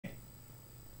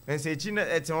And say China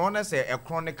it's honest a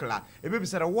chronic club. Baby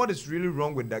said what is really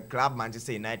wrong with the club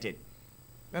Manchester United.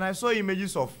 And I saw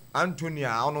images of Antonia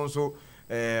and also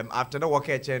after the work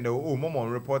and oh mom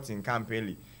reporting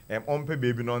campaign on pay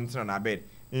baby non on a bed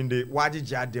in the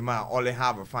Wajija Dema only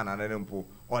have a fun and then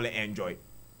only enjoy.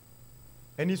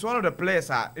 And he's one of the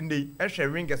players in the Eshe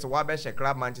Ring as a Wabeshe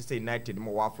club Manchester United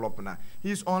more flop now.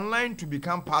 He's online to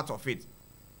become part of it.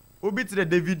 Obi to the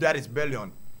David that is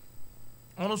Bellion.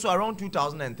 Also around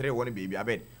 2003 one baby I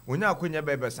bet when you couldn't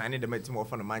baby signing the team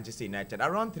of Manchester United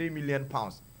around £3 million.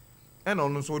 And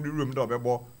also the room door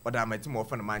bebo but I'm a team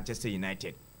of Manchester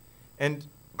United. And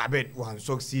I bet one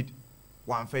succeed,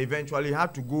 one for eventually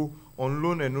had to go on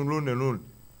loan and loan and loan.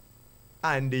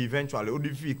 And they eventually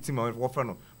defeat team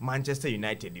of Manchester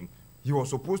United. He was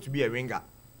supposed to be a winger.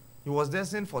 He was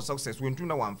destined for success when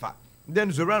 2-1.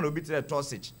 Then Zoran will be to the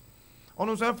Tossic.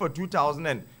 Also for 2000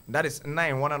 and that is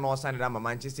 9 one and all signed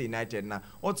Manchester United now.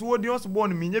 Or to what you also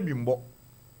born Minya Bimbo.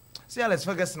 See Alex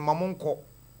Ferguson Mamonko.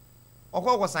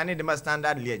 Oko was signed the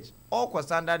standard liege. Oko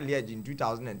standard liege in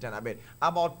 2010 I bet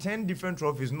about 10 different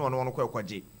trophies no one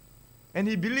kwaje. And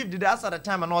he believed that at the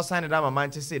time and all signed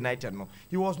Manchester United no.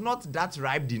 He was not that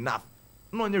ripe enough.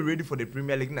 No one ready for the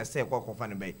Premier League na say kwa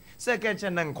fan bay. Second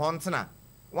chen and continent.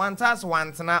 One task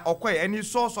one tana okay and he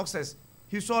saw success.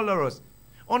 He saw laurels.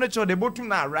 On the show, the bottom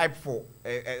now ripe for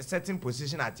a certain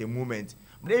position at a moment.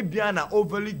 They be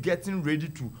overly getting ready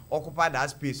to occupy that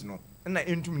space, no. And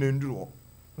into Menduro.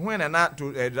 When and not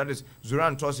to that is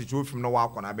Zoran Tossic from no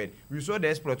walk on a bed. We saw the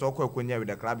exploit or Konya with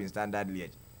the club in standard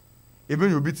liege. Even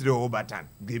you beat the Overton,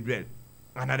 Gabriel,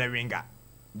 another winger.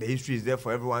 The history is there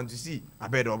for everyone to see. I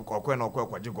bet of Kokwen or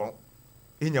Kokwajugo.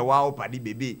 In your wow, paddy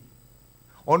baby.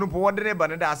 On the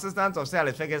but the assistant of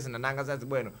Sally Ferguson and Nangas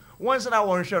Bueno. Once I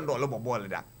want to ball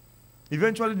that.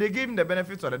 Eventually, they gave him the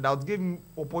benefits of the doubt, gave him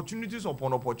opportunities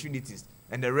upon opportunities,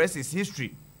 and the rest is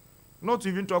history. Not to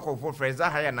even talk of friends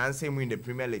that higher and same in the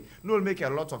Premier League. No, will make a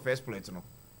lot of exploits. No,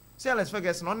 Sally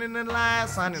Ferguson on in the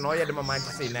last son in Oya de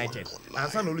Manchester United,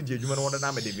 and son only Juman order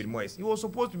number David Moyes. He was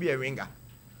supposed to be a winger.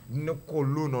 No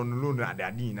loan on loan at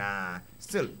Adina.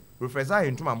 Still, refers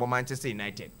into Manchester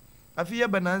United. I fear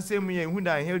Banan same way who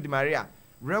held Maria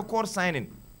record signing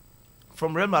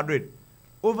from Real Madrid.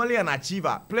 Overly an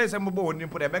achiever, players and mobile wouldn't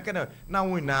put a back now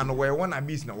we know where one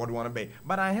abyss now what want to be.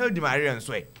 But I held Maria and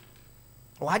sway.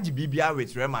 Why'd you be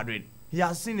with Real Madrid? He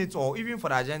has seen it all, even for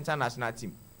the Argentine national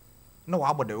team. No,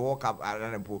 how about the World Cup?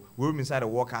 We're inside the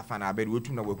World Cup and I bet we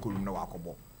to know we couldn't know our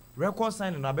record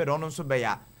signing. I bet on also be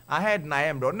I had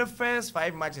Naem on the first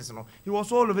 5 matches. You know, he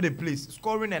was all over the place,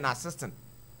 scoring and assisting.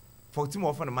 For team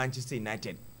of Manchester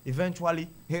United. Eventually,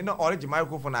 he not already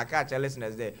microphone I catch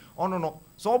listeners there. Oh no.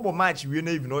 So match we don't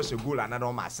even know a goal and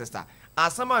another my sister.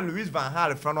 As someone Louis Van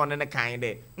Gaal front on any kind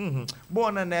there.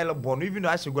 Born and Ella born, even though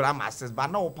I should go my sister, but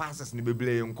no passes in the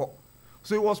blame.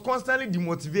 So it was constantly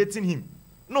demotivating him.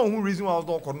 No reason why I was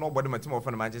not called nobody my team of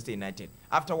Manchester United.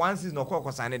 After one season, no call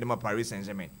signed them at Paris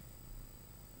Saint-Germain.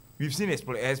 We've seen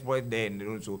exploit there and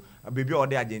also a baby or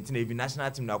the Argentina even national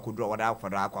team now could draw what out for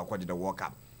the World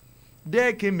Cup.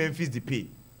 There came Memphis Depay.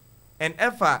 And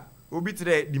Efa Obi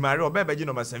today Di Maria Obebeji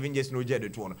number 7 years no jet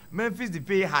the Memphis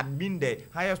Depay had been the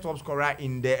highest top scorer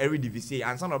in the Eredivisie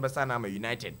and son of Besana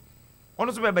United.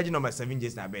 Also Obebeji number 7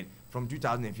 years now been from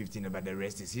 2015 but the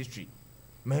rest is history.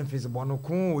 Memphis Bono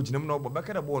Ko Jinamo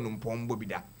Bobaka Bonum Pombo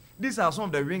Bida. These are some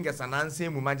of the wingers and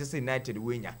answer Manchester United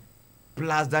winner.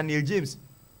 Plus Daniel James.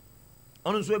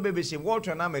 Also Bebe she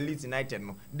Walter and Leeds United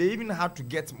no. They even had to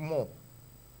get more.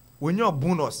 When you're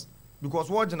bonus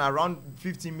because watching around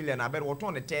 15 million, I bet what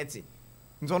on the 30.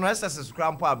 It's on SS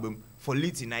scramble album for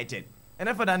Leeds United. And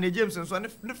after that, James and so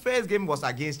the first game was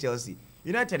against Chelsea.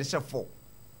 United is 4.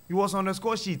 He was on the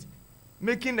score sheet,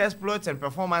 making the exploits and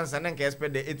performance, and then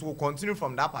expect that it will continue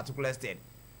from that particular state.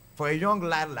 For a young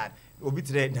lad, Obi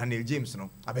today Daniel James, no,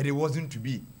 I bet it wasn't to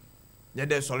be. Yeah,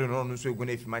 there's solid no so going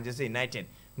if Manchester United.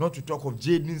 Not to talk of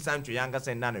Jadon Sancho, younger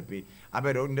and Nanape. I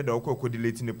bet on the Doko could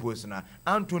delete in the post now.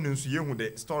 Antonio Suyung,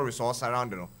 the stories all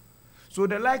surrounding. So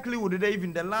the likelihood that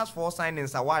even the last 4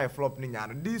 signings are why flopping.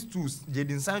 These two,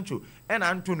 Jadon Sancho and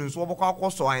Antonio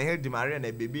so I held Di Maria and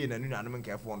a baby and a new animal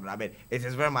careful on Rabbit. It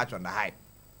is very much on the high.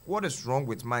 What is wrong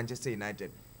with Manchester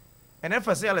United? And if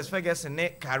I say let's Ferguson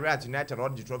career at United all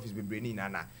the trophies be bringing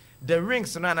Nana. The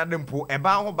rings and another po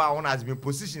about has been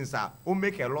positions who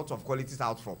make a lot of qualities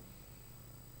out from.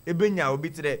 Ebenya will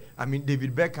be today. I mean,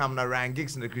 David Beckham, Ryan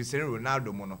Giggs, and Cristiano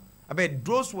Ronaldo. Mono. I bet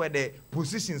those were the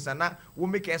positions and that will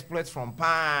make exploits from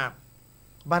Pa.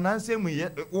 But now, same way,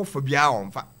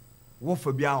 on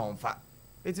fa.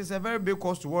 It is a very big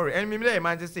cause to worry. And me,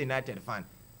 Manchester United fan.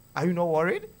 Are you not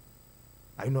worried?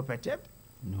 Are you not perturbed?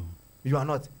 No. You are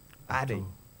not. Are they?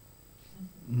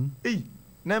 Hey.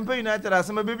 Nampa United as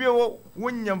some baby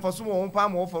when you for some one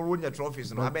palm off for winning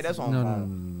trophies. No, I bet that's on. No.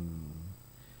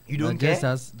 You don't just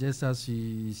care? Just as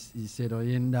he said, I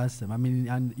mean,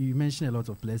 and you mentioned a lot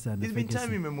of players. And it's been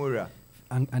time immemorial.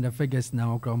 And the Fergus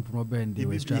now come from and they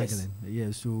were struggling.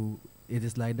 Yes. So it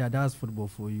is like that. That's football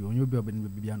for you. And you'll be able to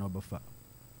be an overfar.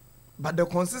 But the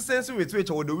consistency with which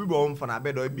would we born for a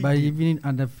bed or but even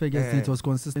under Ferguson, it was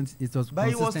consistent. It was. But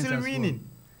he was still winning. Well.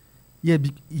 Yeah,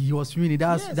 he was winning.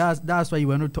 That's why you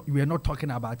were not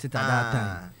talking about it at that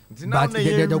time. But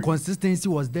the consistency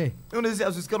was there. You know, this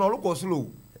is can all look slow.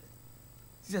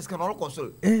 This can all look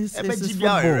slow. It's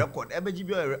record.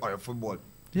 Or football.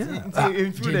 Yeah.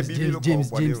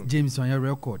 James on your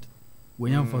record.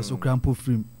 When you're for so crampo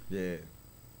free. Yeah.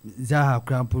 Zaha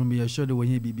crampo me sure that when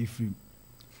you be free.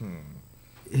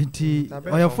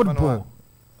 Or your football,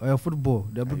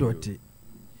 the Budoti.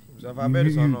 You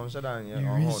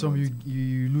win some,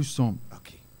 you lose some.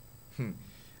 Okay.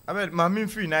 I mean, my main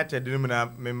free United didn't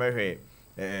remember here.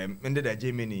 Ended at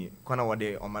Germany, corner one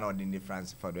day on man in the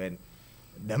France for the end.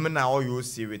 The men all you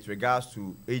see with regards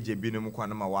to AJ Binum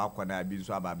Kwanama Wakwana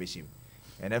Binswa Babishim.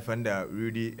 And if under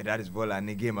Rudy, that is ball and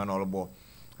the game and all ball.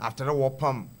 After the war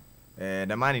pump,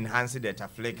 the man enhanced it a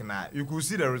flake now. You could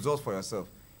see the results for yourself.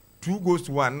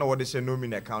 2-1, no what they say no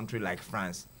mean a country like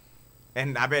France.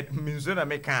 And I bet Minnesota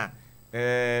make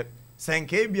Saint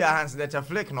Kabia hands that a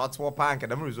flake not swap and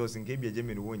the results in Kabia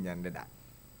Jimmy win and that.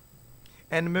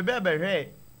 And maybe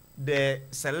the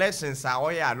selections are all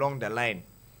along the line.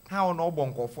 How no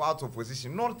bonko for out of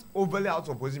position, not overly out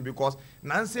of position because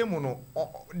Nancy Mono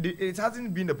it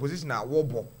hasn't been the position at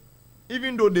Wobo.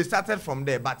 Even though they started from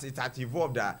there, but it has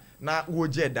evolved now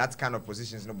Woje that kind of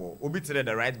positions no ball. Obitire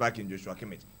the right back in Joshua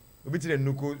Kimmich. Obitire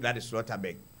Nuku that is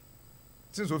Slaughterbeck.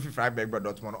 Since Sophie Freiberg but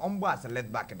Dortmund, Ombo as a left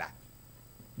back there.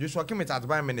 Joshua Kimmich at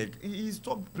Bayern Munich, he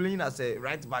stopped playing as a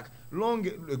right back long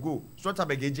ago.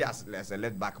 Slaughterbeck as a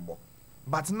left back ball.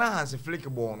 But now as a flick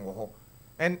ball on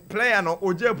and player no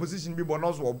OJ position be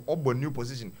bonus or new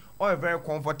position or a very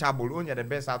comfortable only the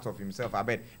best out of himself I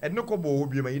bet and no kobo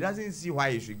he doesn't see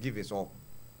why he should give his all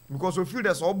because we feel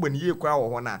there's all when ye kwa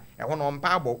or na and one on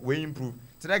power we improve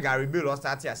today Gary Bill or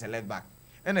start as a left back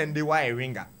and then they why a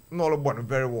ringer no born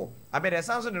very well I bet the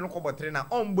sounds of the no kobo trainer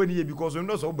on bunny because we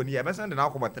know so bunny I bet send the now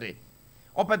kobo 3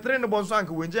 up a train the bonsank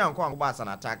when Jan Kwan as an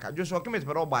attacker just commit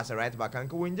but all as a right back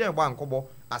and when Jan one kobo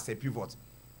as a pivot.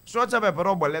 Shorter by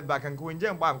Parobo left back and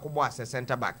Kuinja Bankobo as a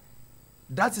center back.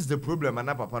 That is the problem, and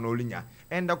Papa Nolinya.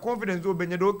 And the confidence will be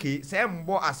okay, same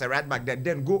ball as a right back, that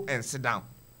then go and sit down.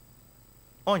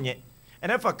 Onye.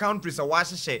 And if a country's a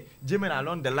wash share, Jimmy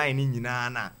along the line in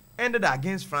Yinana ended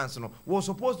against France, was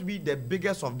supposed to be the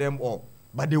biggest of them all,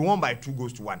 but they won by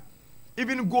 2-1.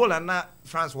 Even goal and now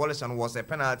France Wallace was a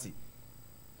penalty.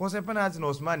 Was a penalty,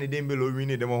 no Osmani Dembele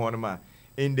winning the Mohonma.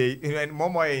 In the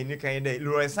Momo in the kind of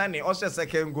Loresani, also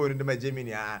second goal in the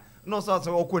Germany. No sort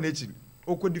of Oko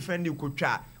defend you could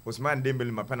try was man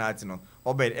Dembele my penalty no.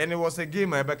 Obed and it was a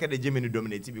game I back at the Germany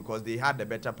dominated because they had the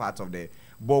better part of the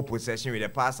ball possession with the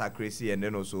pass accuracy and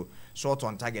then also short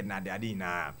on target na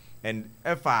Dadina. And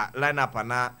if I line up and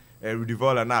now Rudy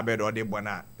Voller na bed or the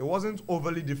Bona, it wasn't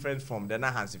overly different from the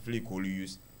Hansi Flick who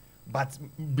use. But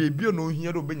baby no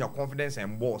here to bring your confidence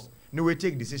and boss. No way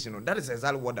take decision. That is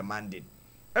exactly what the man did.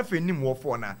 If we need more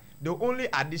for now, the only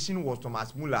addition was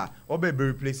Thomas Muller or be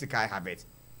replacing Kai Havertz.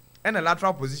 And the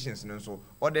lateral positions so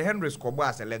or the Henry Scobo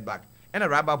as a left back and a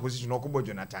right back position Okobo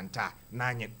Jonathan Ta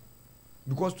Nanye.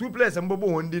 Because two players and Bobo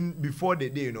Wondin before the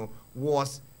day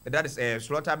was that is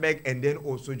Slaughterbeck and then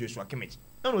also Joshua Kimmich.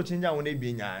 No change when they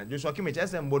be Joshua Kimmich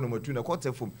SM number 2 na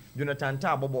quarter from Jonathan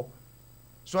Ta Bobo.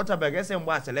 Slaughterbeck SM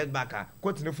as a left back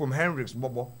quarter from Henry's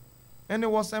Bobo. And it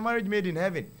was a marriage made in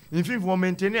heaven. In fact, for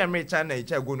maintaining a marriage China each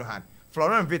go no hand.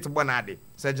 Florent Vit Bonadi,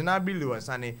 Sajana Billy was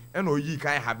sunny, and Oyi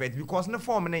Kai have it because no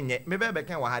form yet. Maybe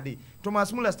Beckham Wahadi.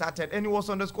 Thomas Muller started and he was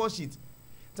on the score sheet.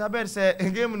 Tabet said,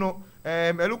 game no,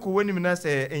 a look when you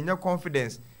say in your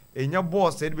confidence, in your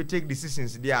boss said we take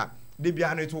decisions there, they be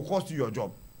it will cost you your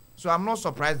job. So I'm not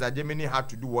surprised that Germany had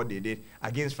to do what they did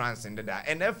against France in the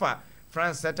and if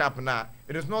France set up now,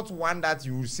 it is not one that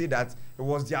you will say that it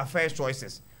was their first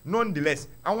choices. Nonetheless,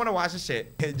 I want to watch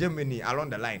Germany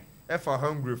along the line. For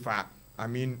Hungary, I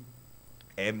mean,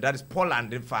 that is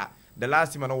Poland. In fact, the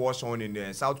last team I was shown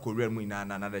in South Korea and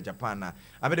another Japan.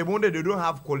 I mean, the one that they don't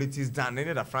have qualities done.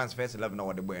 Any of France first 11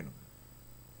 or the bueno.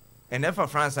 And then for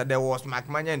France, there was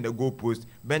McMahon in the goal post,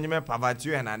 Benjamin Pavard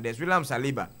and there's William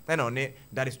Saliba. And on it,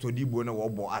 that is Todibo and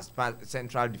Wobo as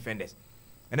central defenders.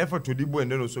 and then for Todibo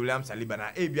and then also William Saliba. Now,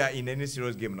 Abia in any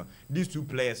serious game, no, these two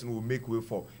players will make way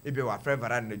for Abia or Fred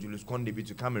Varane and Julius Konde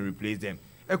to come and replace them.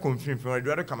 I confirm from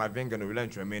Eduardo Camavinga and William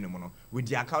Tremaine, with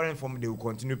their current form, they will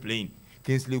continue playing.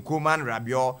 Kingsley Coman,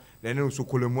 Rabiot, then also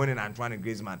Colomoni and Antoine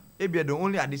Griezmann. Maybe the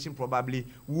only addition probably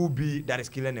will be that is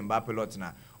killing Mbappe lot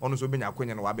now. Also being a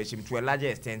and Wabeshim to a larger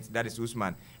extent, that is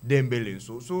Usman Dembele.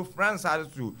 So France has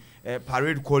to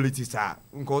parade qualities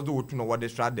because they would know what they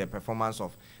start the performance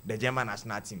of the German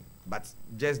national team. But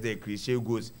just the cliche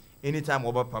goes, anytime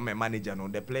over permanent manager, no,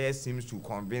 the player seems to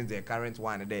convince the current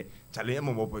one they challenge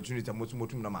more opportunity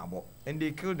and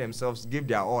they kill themselves, give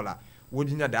their all. Would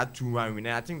that 2-1 win?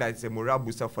 I think that it's a morale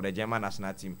booster for the German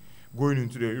national team going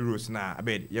into the Euros now. I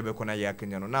bet Yabekona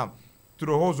Yakenyano. Now, to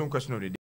the whole zone question of the day.